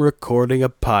I'm recording a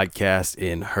podcast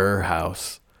in her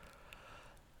house.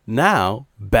 Now,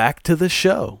 back to the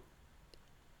show.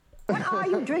 What are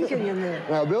you drinking in there?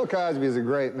 Now, Bill Cosby is a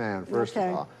great man, first of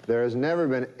all. There has never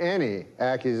been any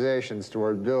accusations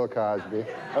toward Bill Cosby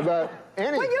about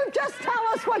any... Will you just tell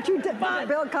us what you did about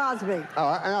Bill Cosby? Oh,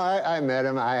 I met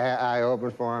him. I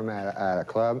opened for him at a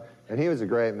club, and he was a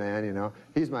great man, you know.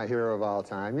 He's my hero of all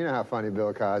time. You know how funny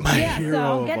Bill Cosby is. Yeah,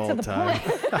 so get to the point.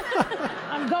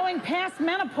 I'm going past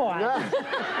menopause.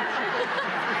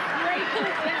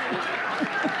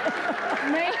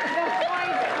 Make the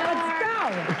point. Let's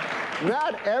go.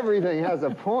 Not everything has a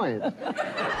point. We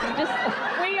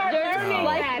are learning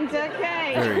that,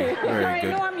 okay? Very, All very right,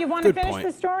 good. Norm, you want to Good finish point.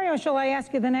 the story, or shall I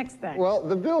ask you the next thing? Well,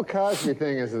 the Bill Cosby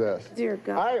thing is this. Dear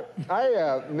God.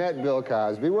 I met Bill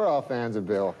Cosby. We're all fans of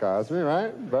Bill Cosby,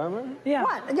 right, Barbara? Yeah.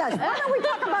 What? Yes. Why don't we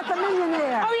talk about the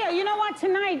millionaire? Oh, yeah, you know what?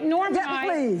 Tonight, Norm and I...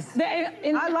 Please.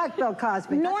 I like Bill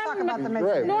Cosby. Norm, Let's talk about the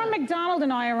millionaire. Norm MacDonald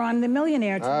and I are on The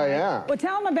Millionaire tonight. Oh, yeah. Well,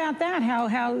 tell him about that, how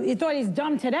you thought he's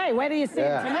dumb today. Where do you see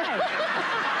him tonight?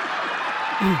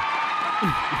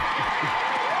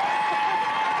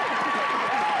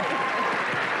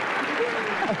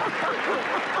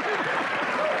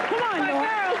 Come on, Norm.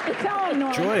 Tell him,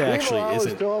 Norm. Joy actually People always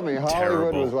isn't told me Hollywood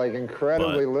terrible, was like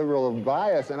incredibly liberal of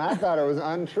bias, and I thought it was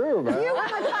untrue. But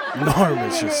Norm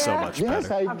is just so much yes,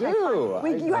 better. I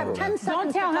do. You have 10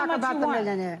 seconds to tell how talk much about you the want.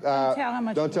 millionaire. Don't tell how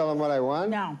much. Don't tell him what I won?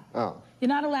 No. Oh. You're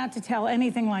not allowed to tell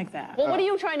anything like that. Well, what are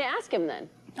you trying to ask him then?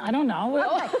 I don't know.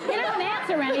 He doesn't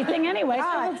answer anything anyway. So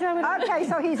All we'll tell him. right. Okay,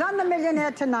 so he's on The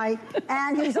Millionaire tonight,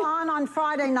 and he's on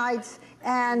Friday nights,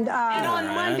 and on Alright,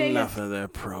 Monday, enough of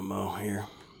that promo here.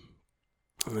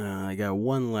 I got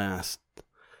one last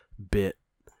bit.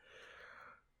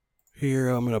 Here,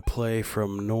 I'm going to play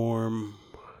from Norm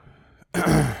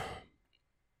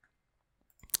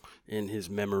in his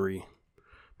memory,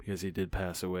 because he did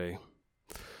pass away.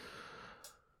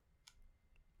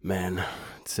 Man,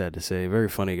 it's sad to say. Very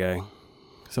funny guy.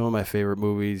 Some of my favorite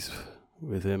movies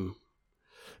with him: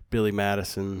 Billy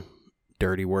Madison,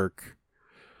 Dirty Work.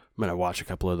 I'm going to watch a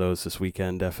couple of those this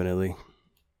weekend, definitely.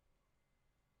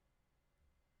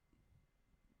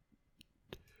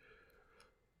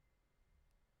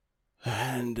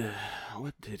 And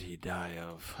what did he die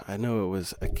of? I know it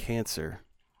was a cancer,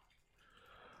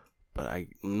 but I'm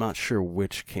not sure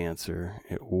which cancer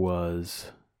it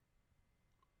was.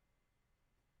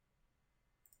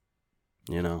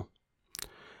 You know,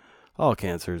 all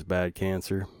cancer is bad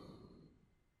cancer.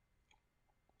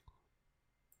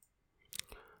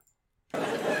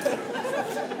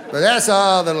 But that's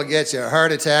all that'll get you, a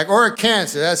heart attack or a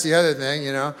cancer. That's the other thing,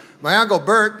 you know. My Uncle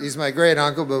Bert, he's my great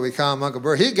uncle, but we call him Uncle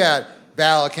Bert. He got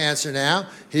bowel cancer now.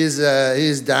 He's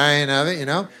dying of it, you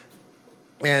know.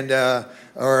 And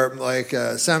or like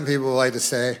some people like to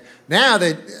say, now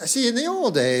they see in the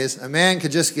old days a man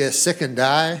could just get sick and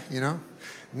die, you know.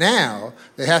 Now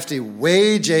they have to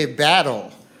wage a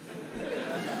battle.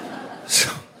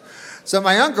 So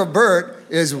my Uncle Bert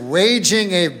is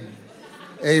waging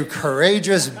a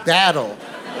courageous battle,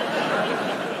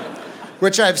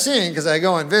 which I've seen because I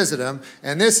go and visit him,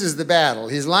 and this is the battle.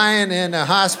 He's lying in a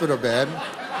hospital bed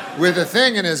with a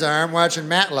thing in his arm watching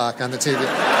Matlock on the TV.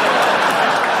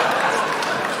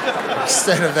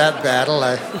 Instead of that battle,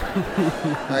 I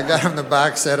got him the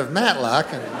box set of Matlock.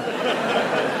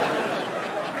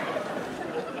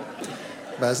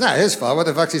 But it's not his fault. What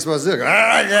the fuck's he supposed to do?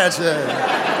 I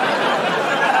gotcha.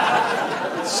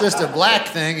 It's just a black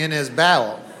thing in his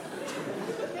bowel.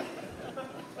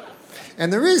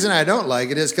 And the reason I don't like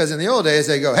it is because in the old days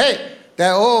they go, hey,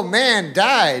 that old man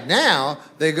died. Now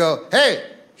they go, hey,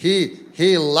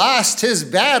 he lost his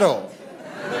battle.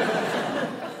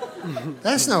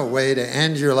 That's no way to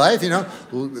end your life, you know.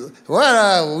 What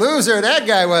a loser that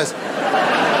guy was.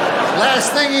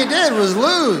 Last thing he did was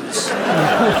lose.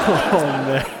 Oh,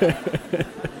 man.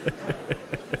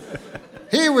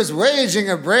 He was waging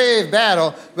a brave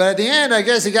battle, but at the end, I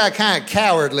guess he got kind of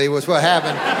cowardly was what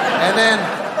happened. And then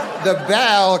the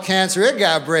bowel cancer, it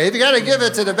got brave. You got to give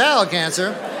it to the bowel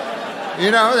cancer.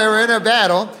 You know, they were in a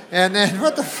battle, and then,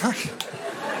 what the fuck?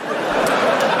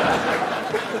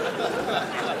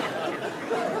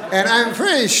 And I'm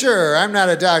pretty sure, I'm not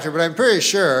a doctor, but I'm pretty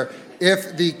sure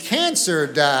if the cancer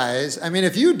dies, I mean,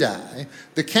 if you die,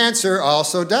 the cancer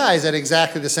also dies at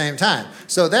exactly the same time.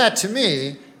 So that, to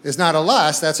me, is not a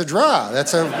loss, that's a draw.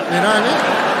 That's a, you know what I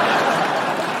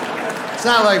mean? It's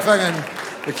not like fucking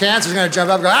the cancer's gonna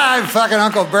jump up and go, I'm fucking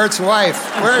Uncle Bert's wife.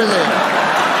 Where is he?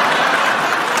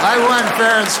 I won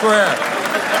fair and square.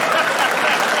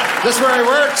 This where he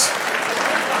works?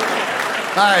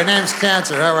 Hi, name's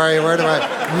Cancer. How are you? Where do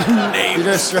I? You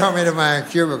just throw me to my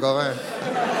cubicle. Right?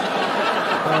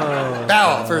 Oh,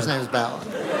 Bowell. First name is Bowell.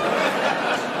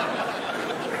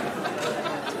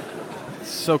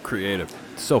 So creative.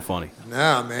 So funny.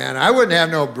 No, man. I wouldn't have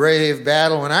no brave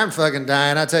battle when I'm fucking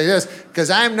dying. I'll tell you this, because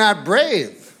I'm not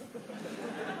brave.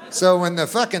 So when the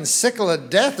fucking sickle of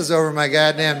death is over my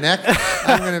goddamn neck,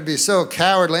 I'm going to be so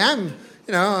cowardly. I'm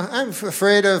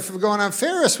afraid of going on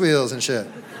Ferris wheels and shit.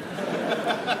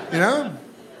 You know?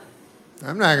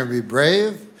 I'm not going to be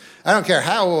brave. I don't care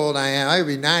how old I am. I could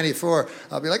be 94.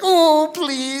 I'll be like, oh,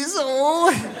 please,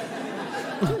 oh,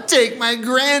 take my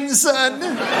grandson.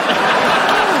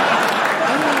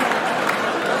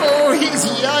 Oh,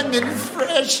 he's young and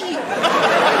fresh.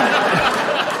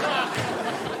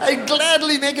 I'd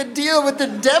gladly make a deal with the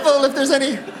devil if there's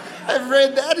any. I've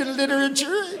read that in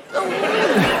literature. Oh,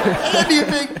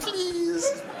 anything,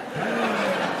 please.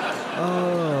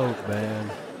 Oh, man.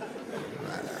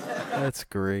 That's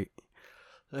great.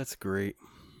 That's great.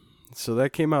 So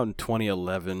that came out in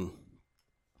 2011,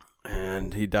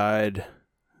 and he died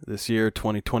this year,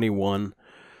 2021,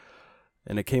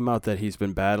 and it came out that he's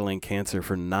been battling cancer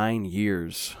for 9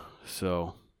 years.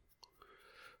 So,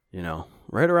 you know,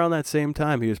 right around that same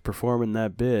time he was performing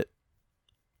that bit,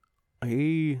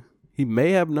 he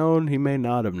may have known, he may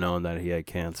not have known that he had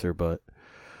cancer, but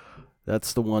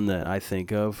that's the one that I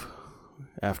think of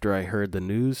after I heard the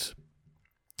news.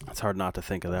 It's hard not to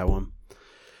think of that one.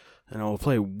 And I'll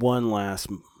play one last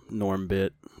Norm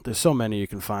bit. There's so many you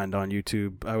can find on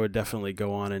YouTube. I would definitely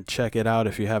go on and check it out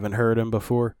if you haven't heard him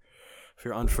before, if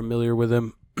you're unfamiliar with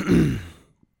him. And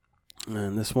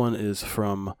this one is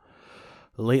from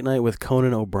Late Night with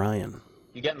Conan O'Brien.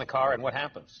 You get in the car and what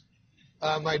happens?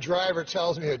 My driver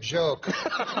tells me a joke.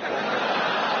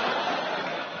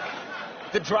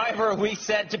 The driver we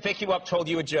sent to pick you up told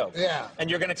you a joke. Yeah. And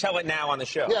you're going to tell it now on the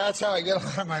show. Yeah, that's how I get a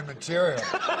lot of my material.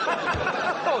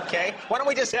 Okay. Why don't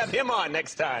we just have him on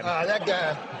next time? That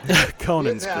guy.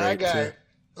 Conan's great, that guy. too.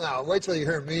 No, wait till you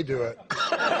hear me do it.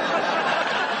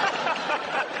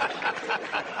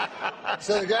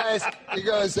 So the guy, he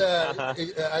goes,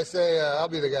 I say, I'll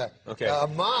be the guy. Okay. A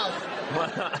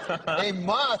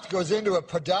moth goes into a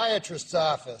podiatrist's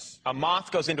office. A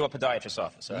moth goes into a podiatrist's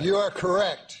office. Right? You are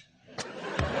correct.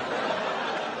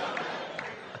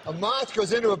 A moth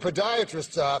goes into a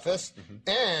podiatrist's office,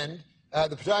 and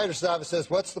the podiatrist's office says,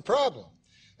 what's the problem?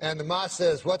 And the moth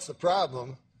says, what's the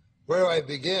problem? Where do I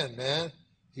begin, man?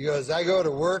 He goes, I go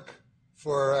to work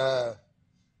for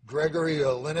Gregory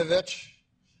Olinovich,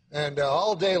 and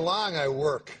all day long I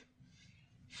work.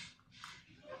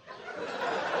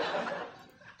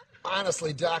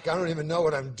 Honestly, Doc, I don't even know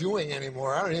what I'm doing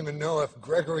anymore. I don't even know if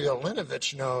Gregory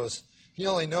Olinovich knows. He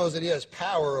only knows that he has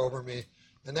power over me,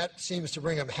 and that seems to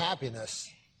bring him happiness.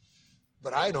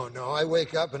 But I don't know. I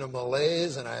wake up in a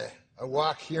malaise, and I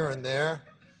walk here and there.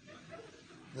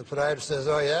 The podiatrist says,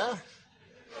 "Oh, yeah?"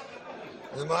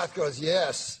 And the moth goes,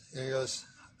 "Yes." And he goes,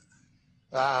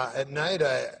 at night,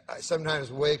 I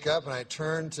sometimes wake up and I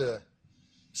turn to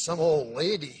some old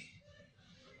lady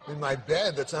in my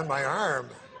bed that's on my arm.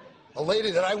 A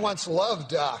lady that I once loved,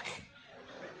 Doc.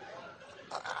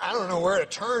 I don't know where to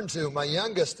turn to. My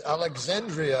youngest,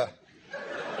 Alexandria.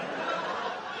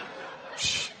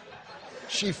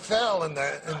 She fell in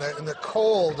the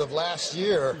cold of last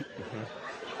year.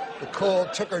 The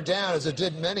cold took her down, as it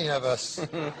did many of us.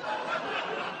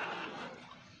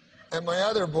 And my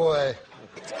other boy,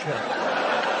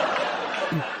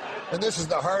 and this is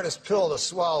the hardest pill to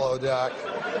swallow, Doc.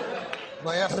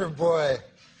 My other boy,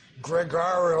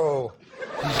 Gregorio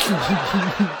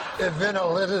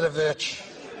Ivanilidovich.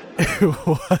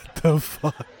 What the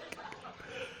fuck?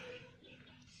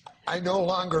 I no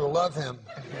longer love him.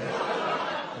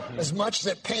 As much as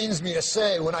it pains me to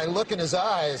say, when I look in his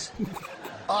eyes,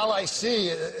 all I see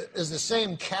is the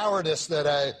same cowardice that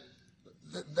I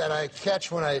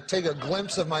catch when I take a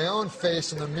glimpse of my own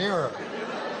face in the mirror.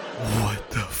 What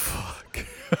the fuck?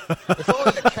 If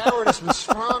only the cowardice was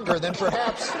stronger, then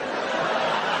perhaps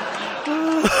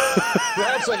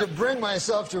I could bring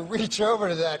myself to reach over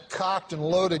to that cocked and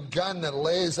loaded gun that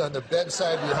lays on the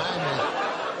bedside behind me.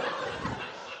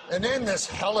 And in this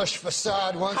hellish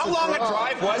facade once How and long for a all.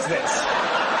 drive was this?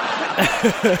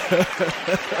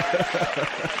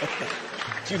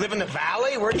 Do you live in the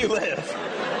valley? Where do you live?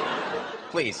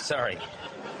 Please, sorry.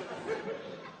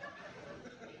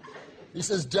 He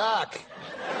says, "Doc,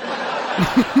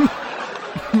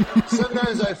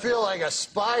 sometimes I feel like a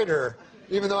spider,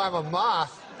 even though I'm a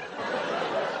moth,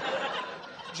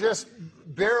 just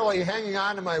barely hanging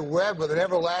on to my web with an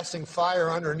everlasting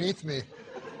fire underneath me.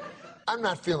 I'm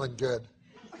not feeling good."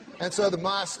 And so the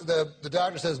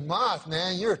doctor says, "Moth,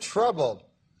 man, you're troubled.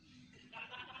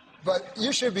 But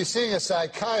you should be seeing a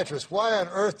psychiatrist. Why on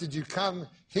earth did you come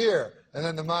here?" And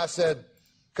then the moth said,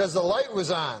 "Because the light was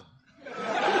on."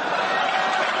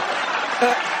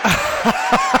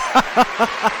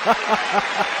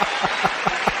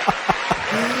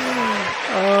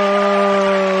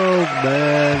 Oh,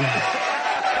 man.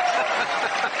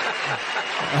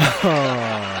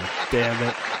 Oh, damn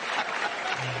it.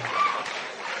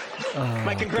 Oh,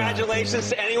 My congratulations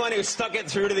to anyone who stuck it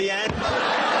through to the end.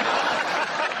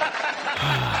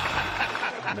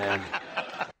 Man.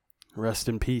 Rest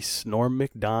in peace, Norm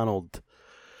Macdonald.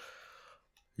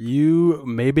 You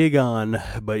may be gone,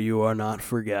 but you are not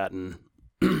forgotten.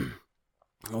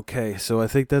 Okay, so I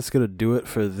think that's going to do it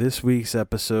for this week's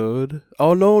episode.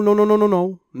 Oh, no.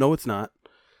 No, it's not.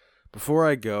 Before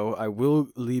I go, I will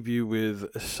leave you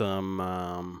with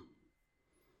some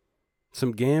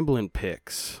gambling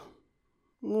picks.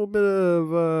 A little bit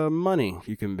of money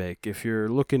you can make if you're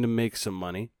looking to make some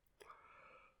money.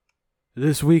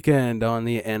 This weekend on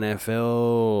the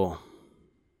NFL.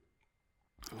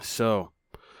 So,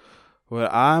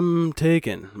 what I'm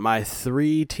taking, my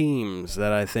 3 teams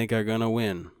that I think are going to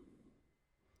win.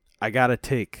 I got to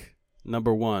take,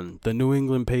 number 1, the New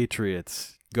England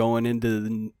Patriots going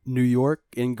into New York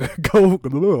and I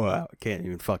can't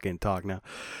even fucking talk now.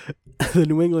 The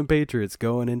New England Patriots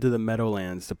going into the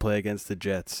Meadowlands to play against the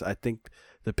Jets. I think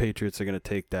the Patriots are going to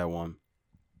take that one.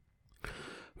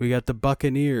 We got the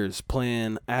Buccaneers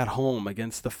playing at home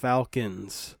against the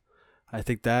Falcons. I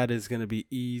think that is going to be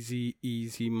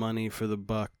easy money for the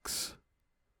Bucs.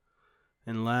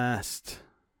 And last,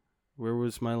 where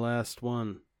was my last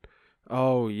one?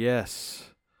 Oh,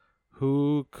 yes.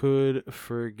 Who could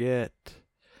forget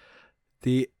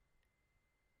the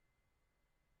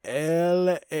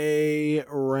LA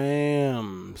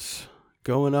Rams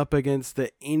going up against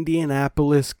the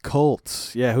Indianapolis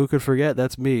Colts? Yeah, who could forget?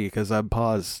 That's me, because I'm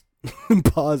pausing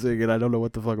and I don't know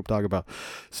what the fuck I'm talking about.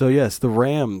 So yes, the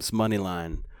Rams money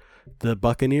line, the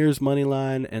Buccaneers money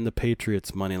line, and the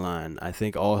Patriots money line. I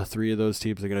think all 3 of those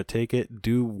teams are going to take it.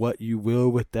 Do what you will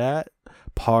with that.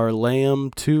 Parlay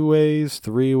them 2 ways,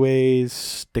 3 ways,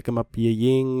 stick them up your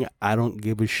ying. I don't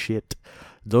give a shit.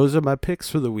 Those are my picks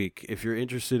for the week. If you're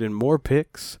interested in more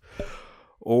picks,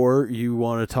 or you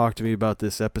want to talk to me about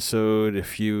this episode,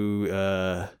 if you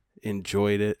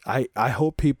enjoyed it, I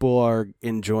hope people are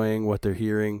enjoying what they're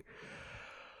hearing.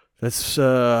 That's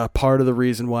part of the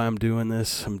reason why I'm doing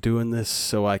this. I'm doing this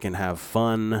so I can have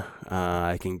fun.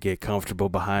 I can get comfortable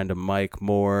behind a mic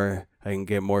more. I can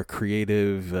get more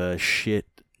creative shit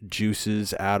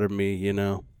juices out of me, you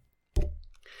know.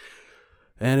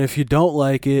 And if you don't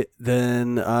like it,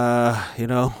 then,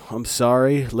 I'm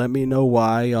sorry. Let me know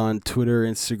why on Twitter,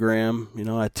 Instagram,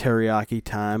 at Teriyaki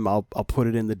Time. I'll put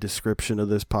it in the description of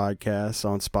this podcast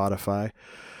on Spotify.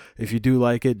 If you do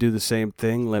like it, do the same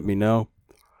thing. Let me know.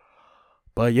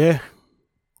 But yeah,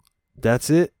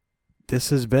 that's it. This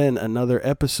has been another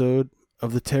episode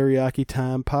of the Teriyaki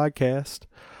Time podcast.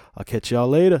 I'll catch y'all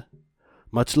later.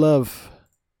 Much love.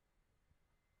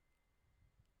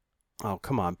 Oh,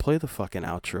 come on. Play the fucking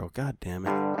outro. God damn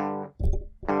it.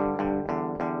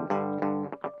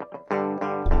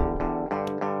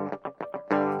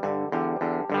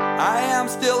 I am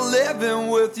still living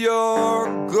with your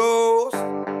ghost,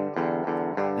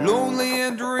 lonely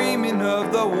and dreaming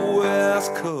of the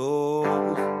West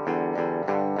Coast.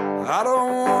 I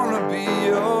don't want to be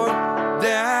your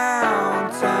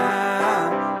downtime.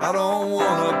 I don't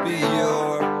want to be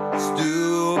your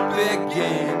stupid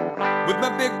game. With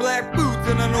my big black boots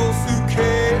and an old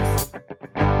suitcase,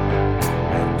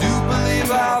 I do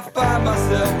believe I'll find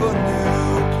myself a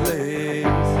new place.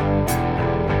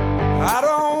 I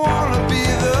don't want to be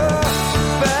the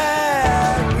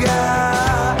bad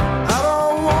guy. I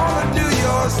don't want to do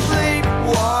your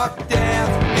sleepwalk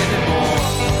dance anymore.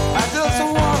 I just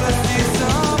want to see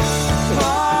some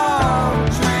palm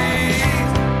trees.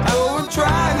 I will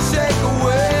try to shake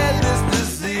away this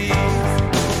disease.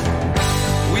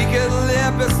 We could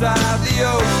live beside the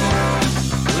ocean,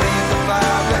 leave the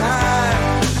fire behind,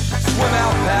 swim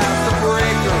out past the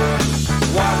breaker,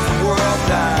 watch the world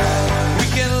die. We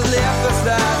can live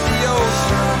beside the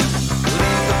ocean,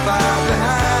 leave the fire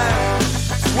behind,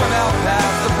 swim out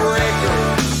past the breaker,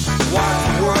 watch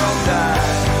the world die.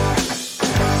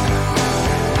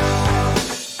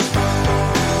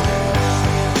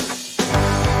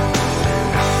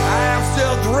 I am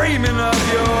still dreaming of